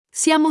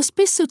Siamo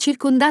spesso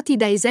circondati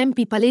da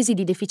esempi palesi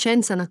di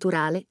deficienza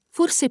naturale,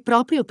 forse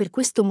proprio per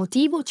questo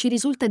motivo ci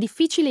risulta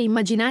difficile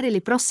immaginare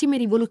le prossime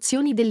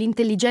rivoluzioni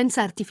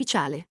dell'intelligenza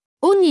artificiale.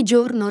 Ogni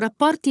giorno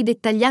rapporti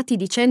dettagliati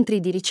di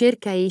centri di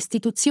ricerca e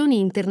istituzioni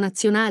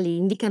internazionali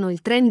indicano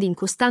il trend in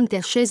costante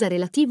ascesa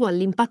relativo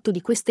all'impatto di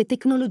queste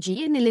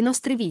tecnologie nelle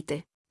nostre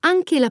vite.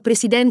 Anche la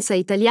presidenza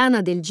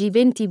italiana del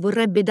G20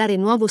 vorrebbe dare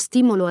nuovo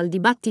stimolo al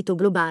dibattito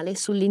globale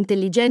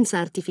sull'intelligenza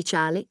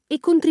artificiale e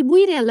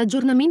contribuire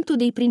all'aggiornamento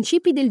dei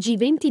principi del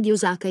G20 di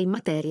Osaka in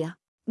materia.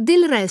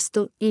 Del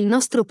resto, il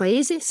nostro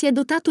paese si è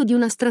dotato di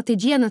una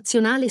strategia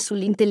nazionale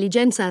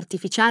sull'intelligenza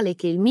artificiale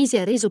che il MISE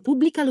ha reso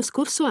pubblica lo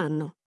scorso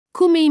anno.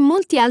 Come in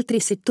molti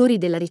altri settori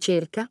della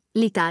ricerca,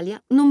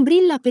 l'Italia non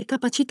brilla per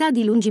capacità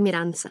di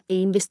lungimiranza e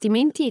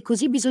investimenti e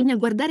così bisogna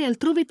guardare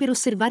altrove per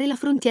osservare la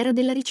frontiera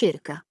della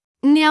ricerca.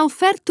 Ne ha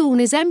offerto un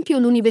esempio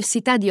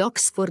l'Università di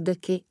Oxford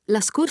che,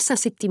 la scorsa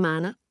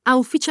settimana, ha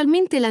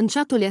ufficialmente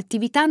lanciato le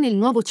attività nel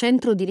nuovo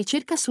centro di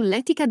ricerca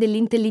sull'etica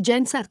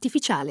dell'intelligenza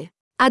artificiale.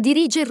 A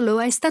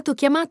dirigerlo è stato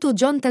chiamato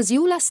John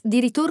Tasiulas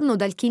di ritorno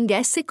dal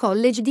King's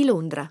College di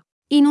Londra.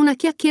 In una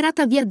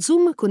chiacchierata via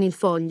Zoom con il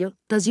Foglio,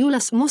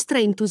 Tasiulas mostra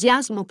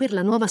entusiasmo per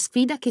la nuova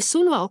sfida che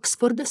solo a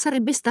Oxford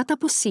sarebbe stata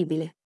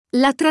possibile.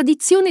 La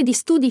tradizione di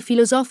studi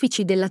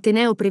filosofici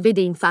dell'Ateneo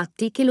prevede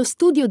infatti che lo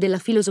studio della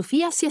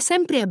filosofia sia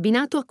sempre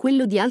abbinato a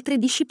quello di altre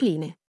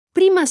discipline.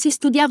 Prima si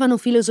studiavano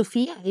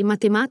filosofia e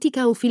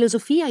matematica o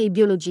filosofia e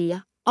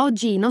biologia,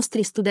 oggi i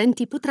nostri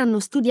studenti potranno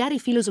studiare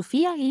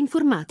filosofia e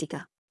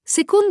informatica.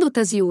 Secondo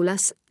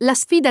Tasiulas, la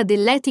sfida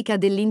dell'etica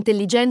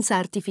dell'intelligenza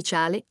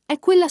artificiale è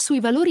quella sui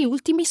valori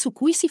ultimi su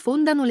cui si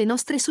fondano le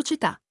nostre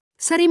società.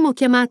 Saremo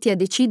chiamati a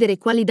decidere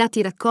quali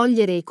dati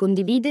raccogliere e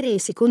condividere e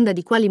seconda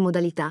di quali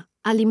modalità,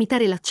 a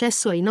limitare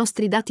l'accesso ai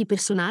nostri dati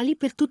personali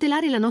per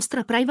tutelare la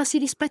nostra privacy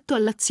rispetto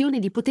all'azione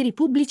di poteri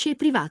pubblici e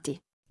privati.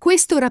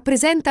 Questo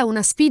rappresenta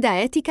una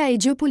sfida etica e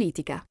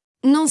geopolitica.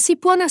 Non si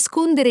può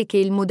nascondere che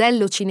il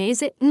modello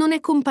cinese non è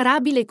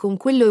comparabile con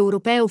quello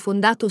europeo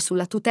fondato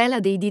sulla tutela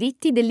dei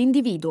diritti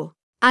dell'individuo.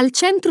 Al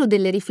centro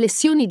delle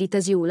riflessioni di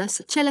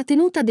Tasiulas c'è la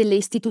tenuta delle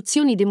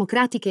istituzioni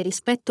democratiche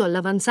rispetto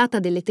all'avanzata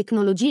delle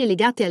tecnologie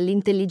legate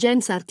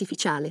all'intelligenza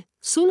artificiale.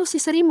 Solo se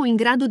saremo in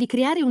grado di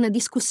creare una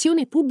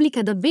discussione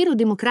pubblica davvero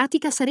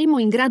democratica saremo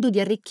in grado di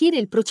arricchire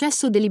il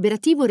processo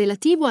deliberativo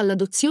relativo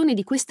all'adozione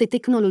di queste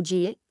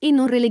tecnologie e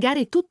non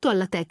relegare tutto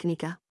alla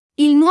tecnica.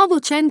 Il nuovo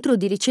centro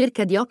di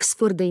ricerca di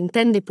Oxford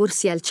intende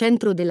porsi al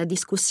centro della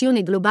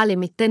discussione globale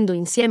mettendo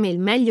insieme il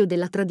meglio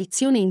della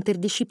tradizione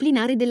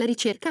interdisciplinare della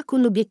ricerca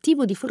con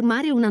l'obiettivo di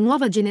formare una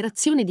nuova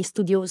generazione di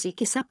studiosi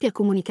che sappia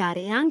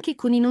comunicare anche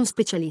con i non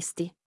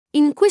specialisti.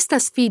 In questa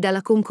sfida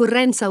la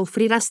concorrenza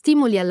offrirà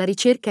stimoli alla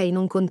ricerca in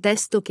un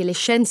contesto che le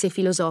scienze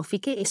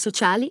filosofiche e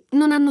sociali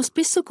non hanno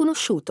spesso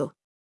conosciuto.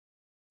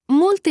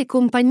 Molte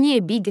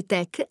compagnie big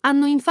tech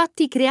hanno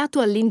infatti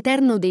creato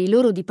all'interno dei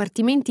loro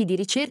dipartimenti di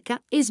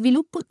ricerca e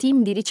sviluppo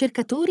team di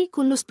ricercatori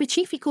con lo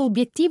specifico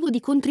obiettivo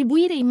di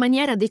contribuire in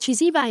maniera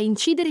decisiva e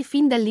incidere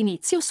fin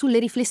dall'inizio sulle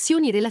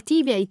riflessioni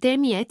relative ai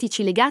temi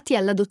etici legati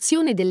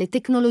all'adozione delle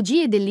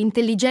tecnologie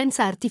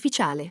dell'intelligenza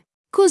artificiale.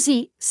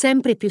 Così,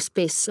 sempre più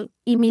spesso,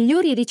 i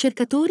migliori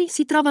ricercatori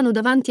si trovano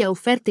davanti a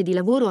offerte di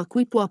lavoro a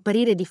cui può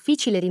apparire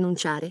difficile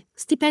rinunciare,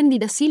 stipendi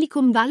da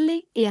Silicon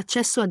Valley e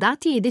accesso a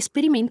dati ed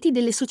esperimenti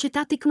delle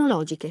società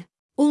tecnologiche.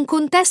 Un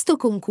contesto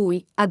con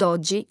cui, ad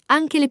oggi,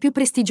 anche le più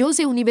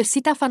prestigiose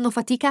università fanno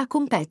fatica a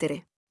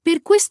competere.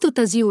 Per questo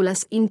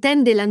Tasiulas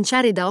intende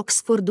lanciare da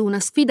Oxford una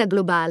sfida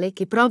globale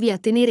che provi a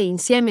tenere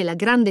insieme la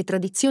grande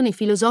tradizione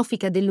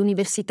filosofica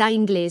dell'università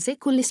inglese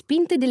con le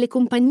spinte delle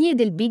compagnie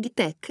del big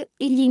tech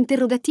e gli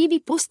interrogativi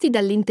posti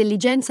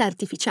dall'intelligenza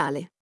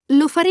artificiale.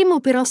 Lo faremo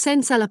però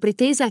senza la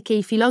pretesa che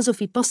i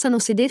filosofi possano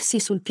sedersi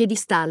sul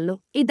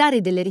piedistallo e dare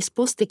delle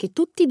risposte che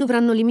tutti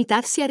dovranno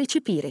limitarsi a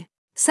recepire.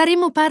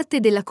 Saremo parte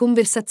della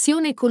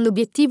conversazione con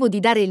l'obiettivo di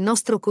dare il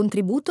nostro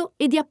contributo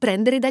e di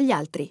apprendere dagli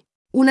altri.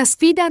 Una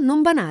sfida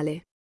non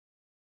banale.